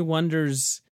 Part of me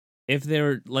wonders if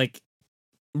they're like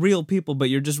real people, but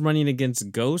you're just running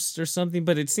against ghosts or something,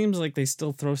 but it seems like they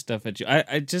still throw stuff at you.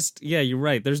 I just, yeah, you're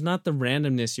right. There's not the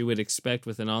randomness you would expect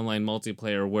with an online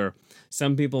multiplayer where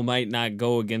some people might not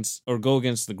go against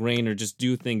the grain or just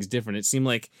do things different. It seemed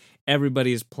like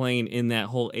everybody is playing in that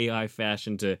whole AI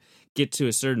fashion to get to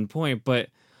a certain point, but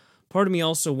part of me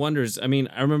also wonders, I mean,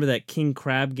 I remember that King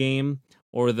Crab game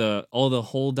or all the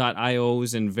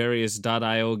Hole.ios and various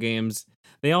 .io games.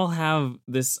 They all have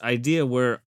this idea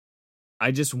where I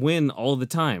just win all the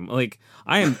time. Like,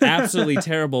 I am absolutely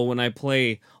terrible when I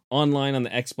play online on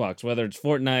the Xbox, whether it's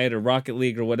Fortnite or Rocket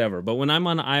League or whatever. But when I'm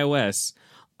on iOS,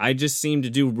 I just seem to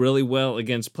do really well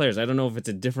against players. I don't know if it's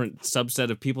a different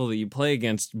subset of people that you play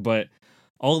against, but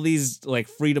all these like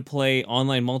free-to-play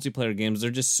online multiplayer games, they're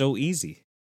just so easy.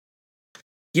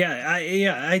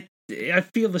 I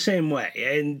feel the same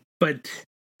way. But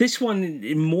this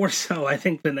one more so, I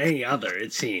think, than any other,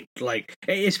 it seemed. Like,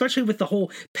 especially with the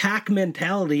whole pack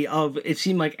mentality of, it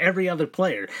seemed like every other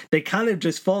player, they kind of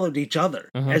just followed each other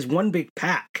as one big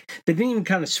pack. They didn't even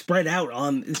kind of spread out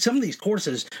on, some of these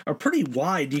courses are pretty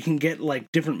wide. You can get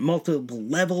like different multiple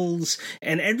levels,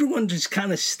 and everyone just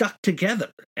kind of stuck together.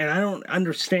 And I don't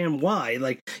understand why.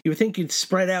 Like, you would think you'd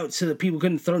spread out so that people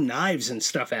couldn't throw knives and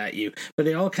stuff at you, but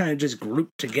they all kind of just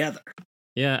grouped together.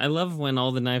 Yeah, I love when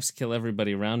all the knives kill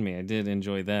everybody around me. I did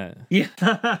enjoy that. Yeah.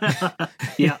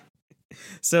 Yeah.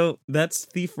 So that's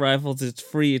Thief Rivals. It's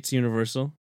free. It's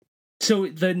universal. So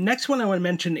the next one I want to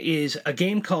mention is a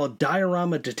game called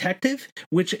Diorama Detective,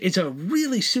 which is a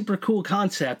really super cool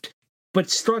concept, but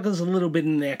struggles a little bit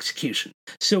in the execution.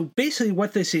 So basically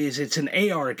what this is, it's an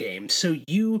AR game. So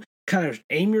you kind of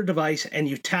aim your device and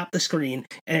you tap the screen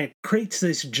and it creates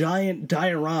this giant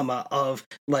diorama of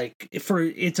like,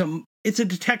 it's a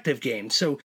detective game.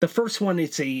 So the first one,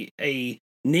 it's a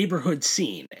neighborhood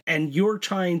scene, and you're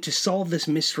trying to solve this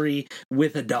mystery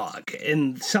with a dog.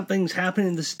 And something's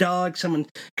happening to this dog, someone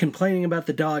complaining about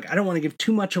the dog. I don't want to give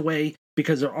too much away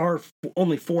because there are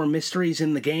only 4 mysteries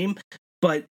in the game,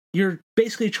 but you're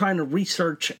basically trying to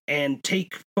research and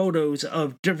take photos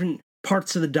of different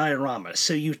parts of the diorama.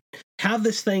 So you have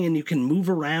this thing and you can move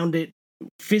around it,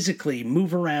 physically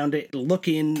move around it, look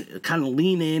in, kind of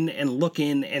lean in and look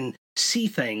in and see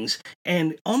things.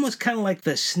 And almost kind of like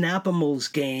the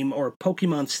Snapimals game or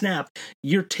Pokemon Snap,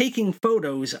 you're taking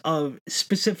photos of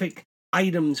specific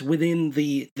items within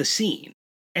the scene.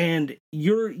 And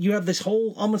you have this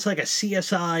whole, almost like a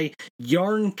CSI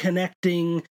yarn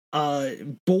connecting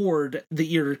board that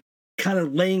you're kind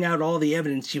of laying out all the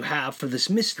evidence you have for this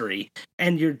mystery,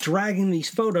 and you're dragging these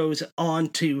photos on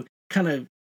to kind of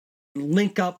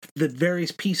link up the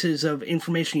various pieces of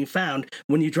information you found.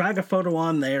 When you drag a photo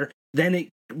on there, then it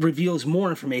reveals more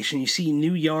information. You see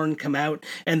new yarn come out,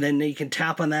 and then you can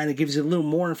tap on that and it gives you a little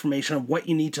more information of what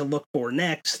you need to look for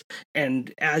next,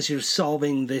 and as you're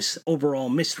solving this overall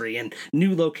mystery, and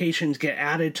new locations get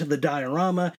added to the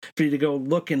diorama for you to go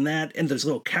look in that, and there's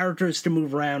little characters to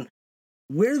move around.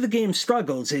 Where the game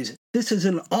struggles is, this is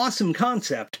an awesome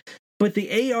concept, but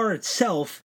the AR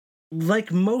itself,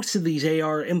 like most of these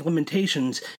AR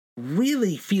implementations,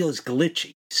 really feels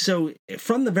glitchy. So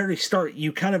from the very start,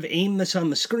 you kind of aim this on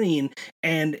the screen,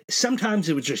 and sometimes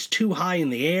it was just too high in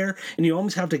the air, and you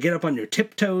almost have to get up on your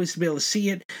tiptoes to be able to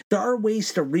see it. There are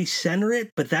ways to recenter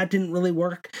it, but that didn't really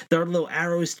work. There are little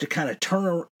arrows to kind of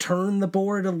turn the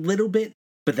board a little bit,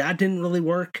 but that didn't really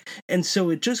work. And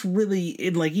so it just really,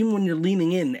 like, even when you're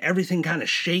leaning in, everything kind of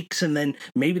shakes, and then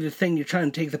maybe the thing you're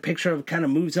trying to take the picture of kind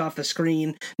of moves off the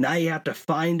screen. Now you have to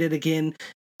find it again.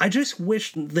 I just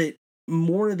wish that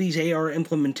more of these AR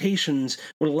implementations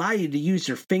would allow you to use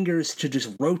your fingers to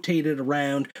just rotate it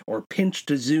around, or pinch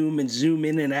to zoom and zoom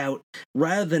in and out,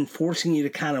 rather than forcing you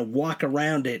to kind of walk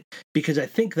around it, because I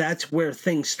think that's where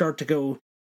things start to go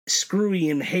screwy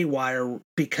and haywire,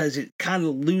 because it kind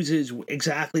of loses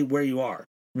exactly where you are.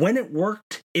 When it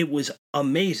worked, it was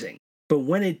amazing. But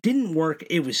when it didn't work,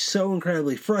 it was so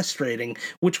incredibly frustrating,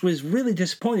 which was really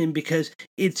disappointing because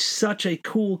it's such a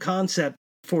cool concept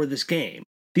for this game.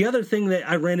 The other thing that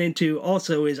I ran into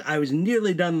also is I was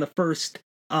nearly done the first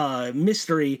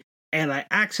mystery, and I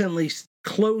accidentally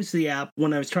closed the app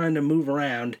when I was trying to move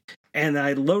around, and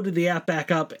I loaded the app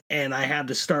back up, and I had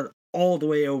to start all the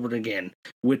way over again,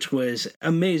 which was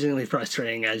amazingly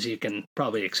frustrating, as you can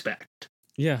probably expect.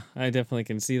 Yeah, I definitely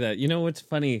can see that. You know what's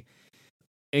funny?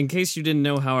 In case you didn't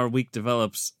know how our week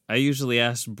develops, I usually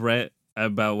ask Brett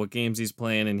about what games he's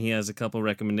playing, and he has a couple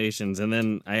recommendations, and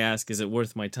then I ask, is it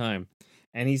worth my time?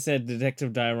 And he said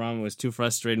Detective Diorama was too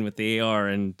frustrating with the AR,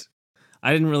 and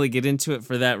I didn't really get into it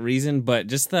for that reason, but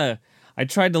just I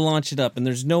tried to launch it up, and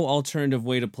there's no alternative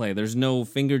way to play. There's no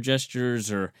finger gestures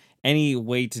or any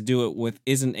way to do it with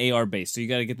isn't AR based. So you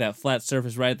got to get that flat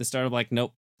surface right at the start. I'm like,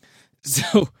 nope.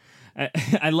 So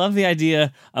I love the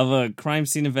idea of a crime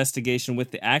scene investigation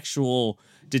with the actual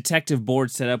detective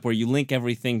board set up where you link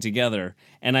everything together.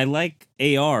 And I like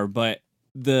AR, but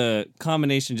the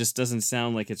combination just doesn't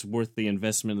sound like it's worth the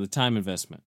investment, the time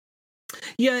investment.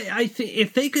 Yeah, I think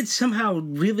if they could somehow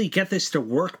really get this to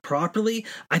work properly,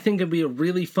 I think it'd be a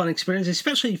really fun experience,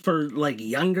 especially for like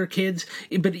younger kids.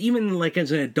 But even like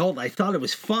as an adult, I thought it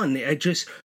was fun. I just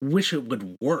wish it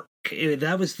would work.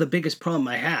 That was the biggest problem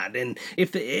I had. And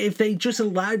if they just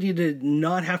allowed you to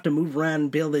not have to move around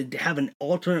and be able to have an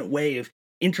alternate way of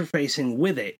interfacing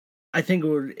with it, I think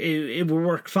it would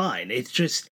work fine. It's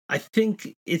just, I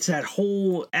think it's that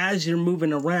whole, as you're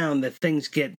moving around, that things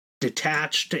get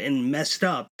detached and messed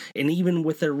up, and even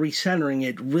with their recentering,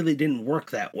 it really didn't work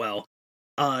that well.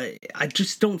 I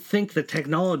just don't think the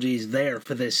technology is there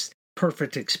for this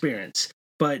perfect experience.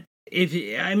 But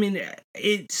I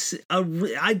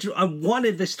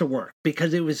wanted this to work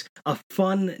because it was a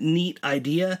fun, neat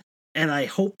idea, and I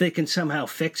hope they can somehow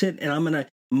fix it. And I'm gonna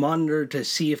monitor to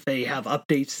see if they have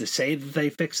updates to say that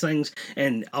they fix things,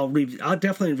 and I'll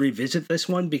definitely revisit this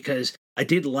one because I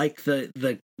did like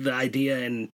the idea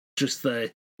and just the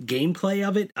gameplay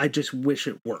of it. I just wish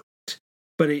it worked.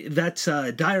 But that's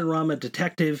Diorama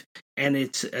Detective, and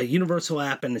it's a Universal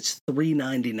app, and it's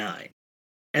 $3.99.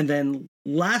 And then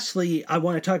lastly, I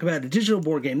want to talk about a digital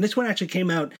board game. This one actually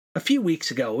came out a few weeks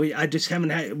ago. I just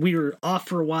haven't we were off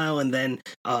for a while, and then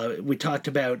we talked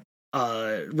about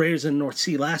Raiders in the North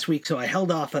Sea last week, so I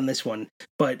held off on this one.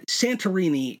 But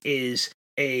Santorini is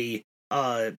a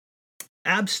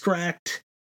abstract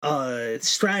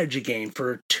strategy game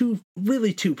for two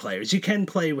players. You can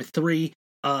play with three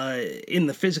in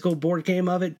the physical board game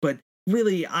of it, but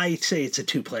really I say it's a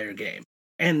 2-player game.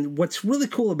 And what's really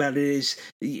cool about it is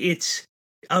it's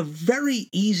a very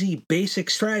easy basic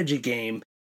strategy game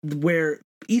where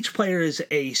each player is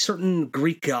a certain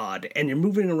Greek god, and you're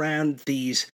moving around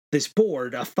this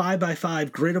board, a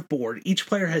 5x5 grid of board. Each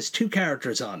player has 2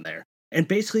 characters on there. And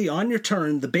basically on your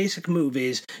turn, the basic move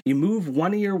is you move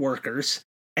one of your workers,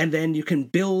 and then you can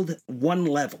build one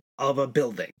level of a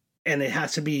building, and it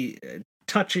has to be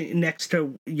touching next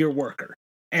to your worker.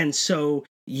 And so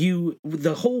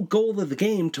the whole goal of the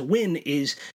game to win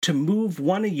is to move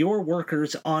one of your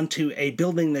workers onto a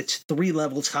building that's 3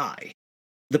 levels high.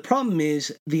 The problem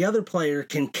is the other player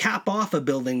can cap off a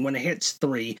building when it hits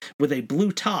 3 with a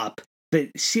blue top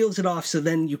that seals it off, so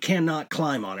then you cannot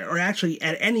climb on it. Or actually,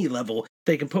 at any level,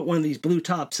 they can put one of these blue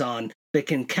tops on that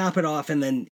can cap it off, and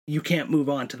then you can't move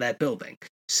on to that building.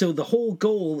 So the whole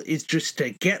goal is just to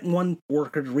get one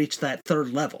worker to reach that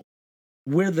 3rd level.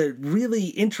 Where the really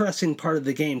interesting part of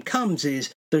the game comes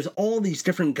is there's all these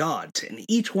different gods, and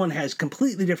each one has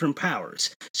completely different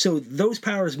powers. So those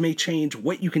powers may change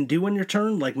what you can do on your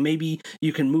turn, like maybe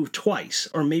you can move twice,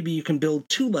 or maybe you can build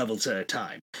 2 levels at a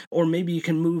time, or maybe you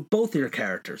can move both of your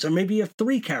characters, or maybe you have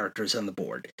 3 characters on the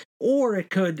board. Or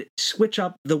it could switch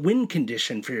up the win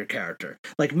condition for your character.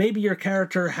 Like maybe your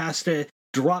character has to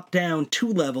drop down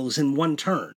 2 levels in one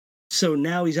turn. So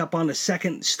now he's up on a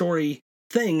 2nd story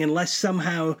thing. Unless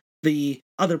somehow the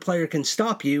other player can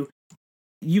stop you,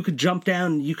 you could jump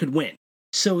down, you could win.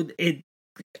 So it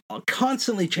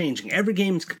constantly changing. Every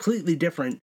game is completely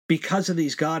different because of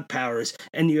these god powers,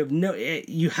 and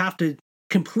you have to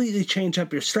completely change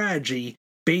up your strategy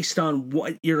based on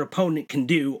what your opponent can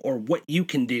do or what you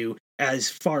can do as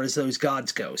far as those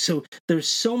gods go. So there's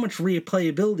so much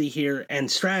replayability here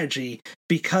and strategy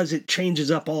because it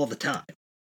changes up all the time.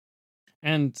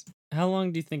 And how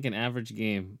long do you think an average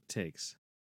game takes?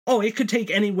 Oh, it could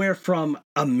take anywhere from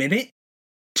a minute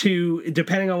to,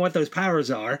 depending on what those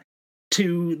powers are,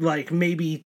 to like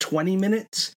maybe 20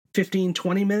 minutes, 15,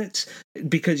 20 minutes,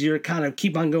 because you're kind of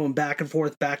keep on going back and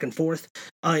forth, back and forth.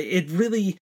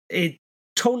 It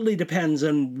totally depends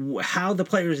on how the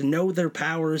players know their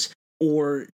powers,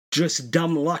 or just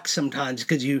dumb luck sometimes,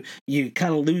 because you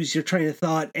kind of lose your train of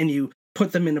thought and you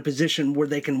put them in a position where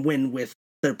they can win with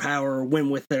their power or win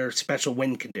with their special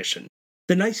win condition.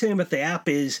 The nice thing about the app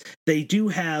is they do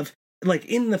have, like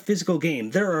in the physical game,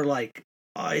 there are like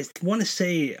I want to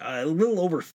say a little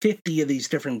over 50 of these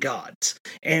different gods.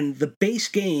 And the base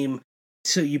game,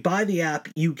 so you buy the app,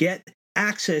 you get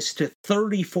access to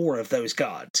 34 of those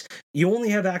gods. You only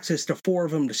have access to 4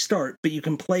 of them to start, but you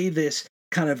can play this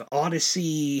kind of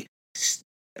Odyssey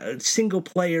single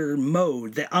player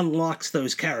mode that unlocks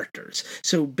those characters.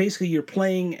 So basically you're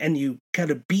playing and you kind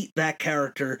of beat that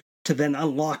character to then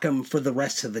unlock them for the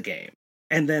rest of the game.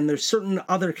 And then there's certain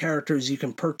other characters you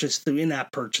can purchase through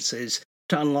in-app purchases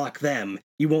to unlock them.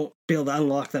 You won't be able to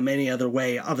unlock them any other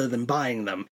way other than buying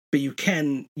them. But you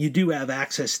do have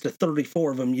access to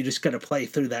 34 of them. You just got to play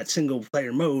through that single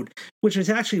player mode, which is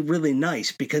actually really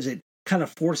nice because it kind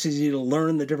of forces you to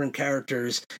learn the different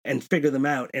characters and figure them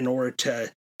out in order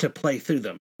to play through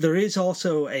them. There is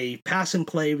also a pass and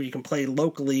play where you can play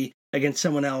locally against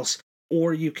someone else,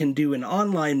 or you can do an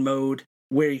online mode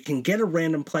where you can get a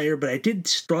random player, but I did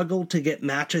struggle to get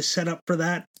matches set up for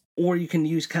that. Or you can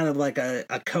use kind of like a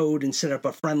code and set up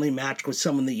a friendly match with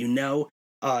someone that you know,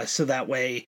 so that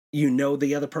way you know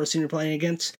the other person you're playing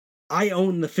against. I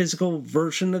own the physical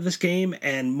version of this game,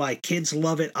 and my kids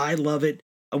love it. I love it.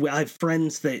 I have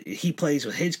friends that he plays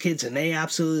with his kids, and they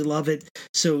absolutely love it.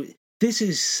 So this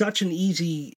is such an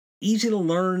easy to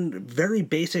learn, very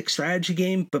basic strategy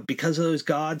game, but because of those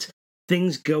gods,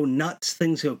 things go nuts,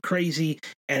 things go crazy,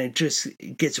 and it just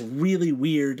gets really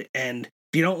weird. And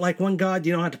if you don't like one god,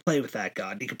 you don't have to play with that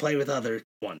god. You can play with other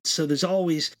ones. So there's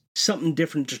always something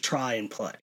different to try and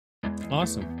play.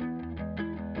 Awesome.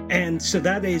 And so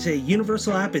that is a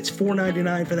universal app. It's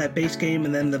 $4.99 for that base game,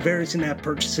 and then the various in-app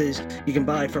purchases you can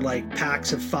buy for like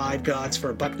packs of 5 gods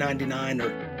for $1.99,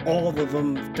 or all of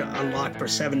them to unlock for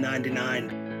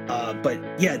 $7.99. But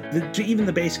yeah, even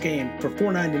the base game for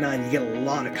 $4.99, you get a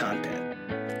lot of content.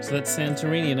 So that's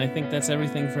Santorini, and I think that's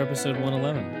everything for episode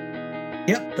 111.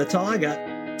 Yep, that's all I got.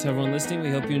 To everyone listening, we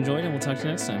hope you enjoyed, and we'll talk to you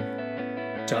next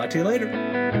time. Talk to you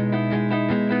later.